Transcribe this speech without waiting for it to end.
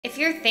If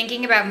you're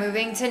thinking about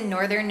moving to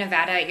Northern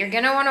Nevada, you're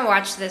gonna wanna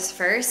watch this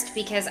first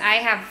because I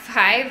have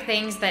 5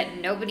 things that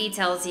nobody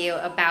tells you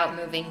about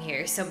moving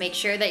here, so make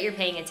sure that you're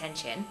paying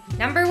attention.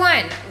 Number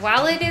 1,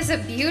 while it is a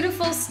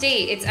beautiful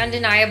state, it's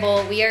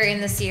undeniable. We are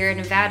in the Sierra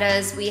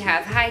Nevadas, we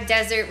have high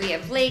desert, we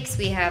have lakes,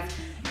 we have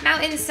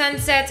mountain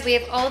sunsets, we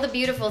have all the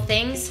beautiful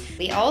things.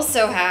 We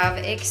also have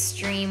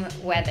extreme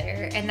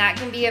weather, and that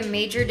can be a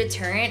major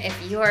deterrent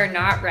if you are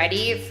not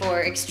ready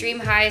for extreme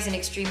highs and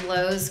extreme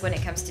lows when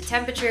it comes to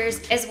temperatures,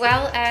 as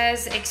well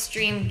as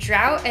extreme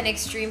drought and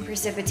extreme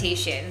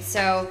precipitation.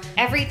 So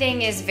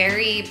everything is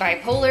very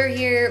bipolar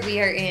here.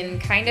 We are in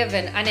kind of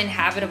an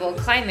uninhabitable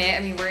climate. I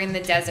mean, we're in the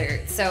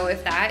desert. So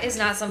if that is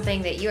not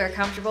something that you are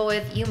comfortable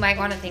with, you might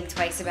want to think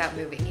twice about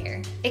moving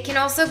here. It can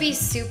also be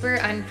super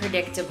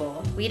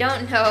unpredictable. We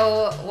don't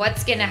know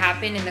what's gonna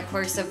happen in the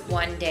course of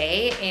one day,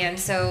 and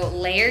so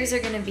layers are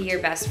gonna be your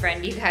best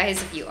friend, you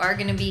guys. If you are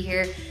gonna be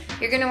here,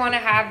 you're gonna wanna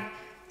have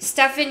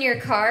stuff in your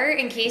car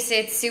in case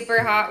it's super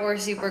hot or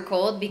super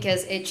cold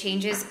because it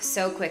changes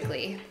so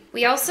quickly.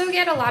 We also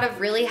get a lot of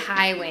really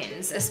high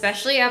winds,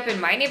 especially up in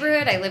my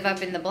neighborhood. I live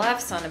up in the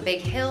bluffs on a big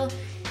hill.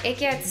 It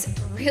gets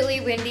really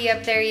windy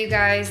up there, you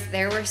guys.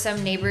 There were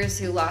some neighbors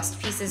who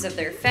lost pieces of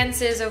their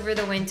fences over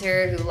the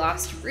winter, who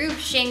lost roof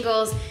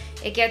shingles.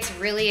 It gets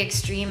really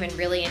extreme and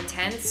really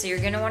intense, so you're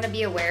gonna wanna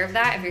be aware of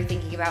that if you're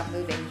thinking about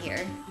moving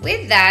here.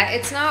 With that,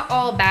 it's not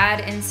all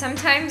bad, and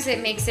sometimes it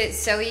makes it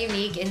so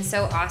unique and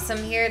so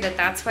awesome here that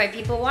that's why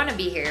people wanna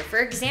be here. For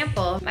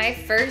example, my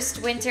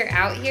first winter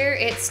out here,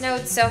 it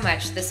snowed so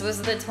much. This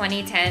was the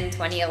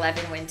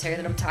 2010-2011 winter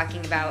that I'm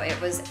talking about. It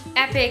was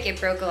epic, it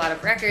broke a lot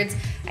of records.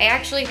 I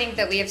actually think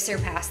that we have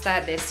surpassed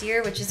that this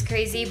year, which is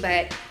crazy,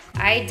 but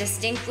I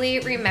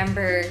distinctly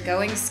remember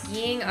going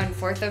skiing on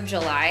 4th of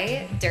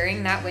July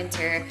during that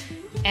winter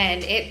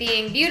and it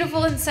being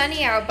beautiful and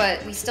sunny out,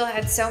 but we still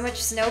had so much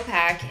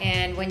snowpack,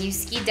 and when you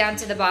skied down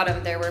to the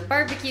bottom, there were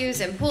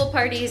barbecues and pool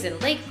parties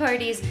and lake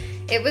parties.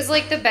 It was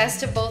like the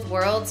best of both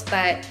worlds,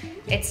 but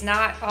it's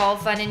not all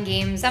fun and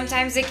games.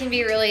 Sometimes it can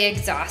be really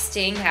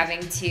exhausting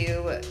having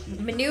to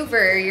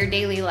maneuver your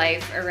daily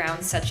life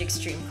around such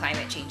extreme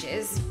climate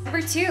changes.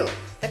 Number 2,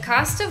 the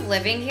cost of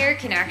living here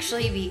can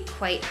actually be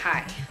quite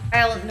high.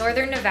 While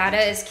Northern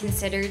Nevada is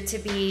considered to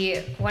be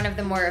one of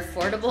the more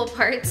affordable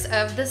parts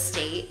of the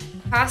state,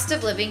 cost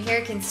of living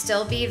here can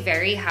still be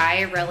very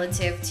high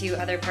relative to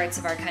other parts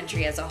of our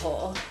country as a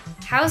whole.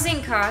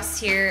 Housing costs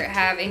here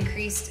have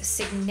increased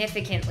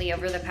significantly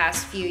over the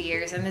past few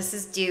years, and this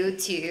is due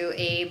to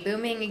a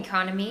booming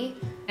economy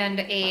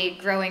and a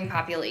growing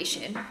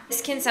population.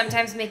 This can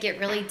sometimes make it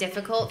really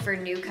difficult for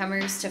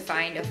newcomers to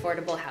find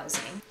affordable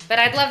housing. But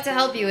I'd love to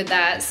help you with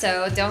that,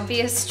 so don't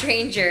be a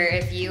stranger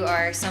if you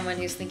are someone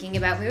who's thinking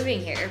about moving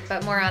here,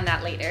 but more on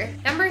that later.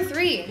 Number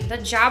 3, the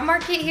job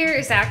market here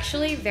is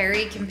actually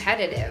very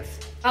competitive.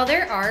 While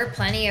there are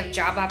plenty of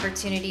job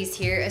opportunities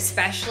here,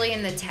 especially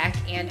in the tech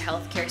and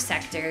healthcare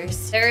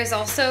sectors, there is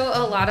also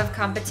a lot of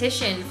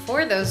competition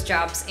for those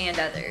jobs and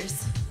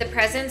others. The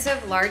presence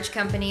of large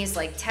companies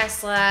like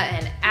Tesla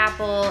and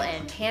Apple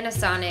and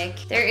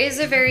Panasonic, there is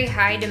a very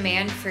high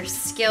demand for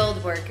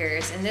skilled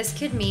workers, and this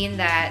could mean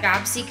that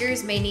job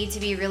seekers may need to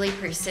be really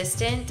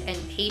persistent and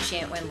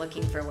patient when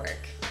looking for work.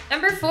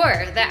 Number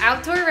 4, the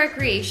outdoor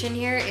recreation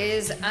here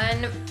is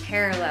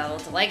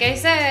unparalleled. Like I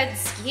said,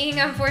 skiing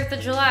on 4th of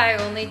July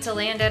only to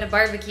land at a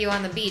barbecue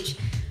on the beach.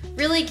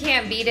 Really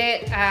can't beat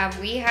it.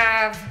 We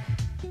have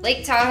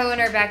Lake Tahoe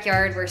in our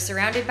backyard. We're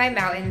surrounded by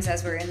mountains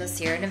as we're in the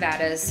Sierra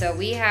Nevadas, so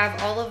we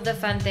have all of the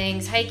fun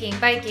things: hiking,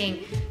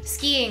 biking,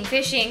 skiing,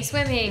 fishing,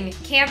 swimming,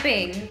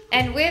 camping.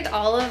 And with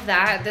all of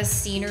that, the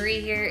scenery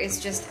here is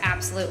just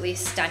absolutely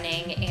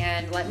stunning,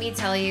 and let me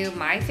tell you,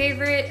 my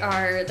favorite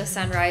are the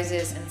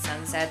sunrises and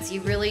sunsets.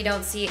 You really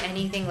don't see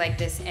anything like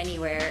this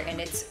anywhere,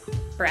 and it's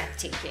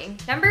breathtaking.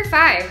 Number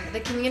 5, the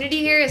community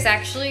here is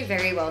actually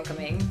very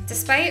welcoming.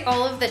 Despite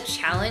all of the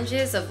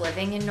challenges of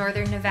living in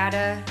Northern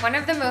Nevada, one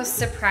of the most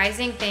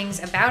surprising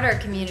things about our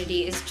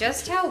community is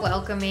just how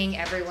welcoming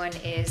everyone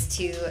is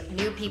to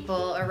new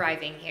people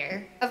arriving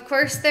here. Of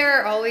course, there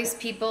are always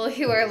people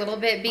who are a little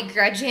bit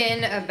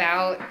begrudging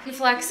about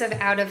influx of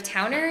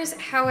out-of-towners.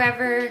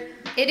 However,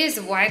 it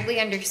is widely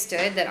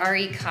understood that our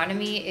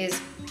economy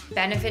is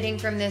benefiting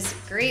from this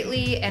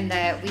greatly, and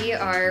that we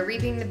are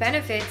reaping the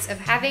benefits of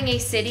having a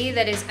city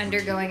that is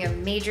undergoing a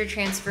major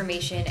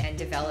transformation and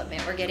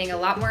development. We're getting a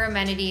lot more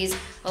amenities,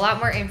 a lot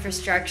more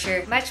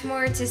infrastructure, much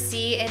more to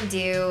see and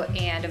do,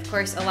 and of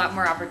course a lot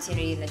more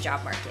opportunity in the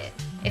job market.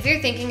 If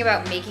you're thinking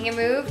about making a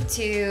move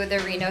to the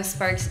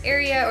Reno-Sparks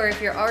area, or if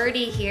you're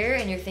already here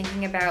and you're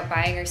thinking about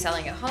buying or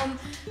selling a home,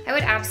 I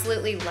would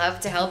absolutely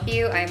love to help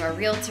you. I'm a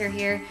realtor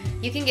here.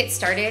 You can get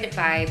started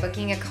by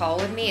booking a call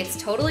with me.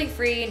 It's totally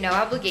free, no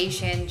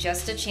obligation,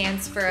 just a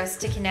chance for us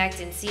to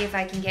connect and see if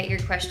I can get your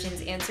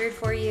questions answered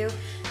for you.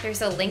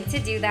 There's a link to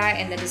do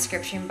that in the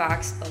description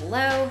box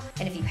below.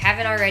 And if you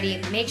haven't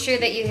already, make sure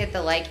that you hit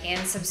the like and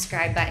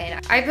subscribe button.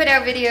 I put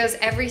out videos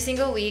every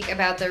single week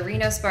about the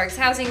Reno-Sparks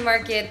housing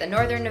market, the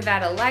Northern Northern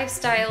Nevada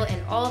lifestyle and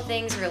all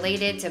things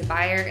related to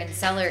buyer and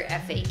seller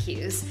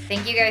FAQs.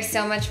 Thank you guys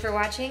so much for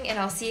watching, and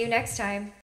I'll see you next time.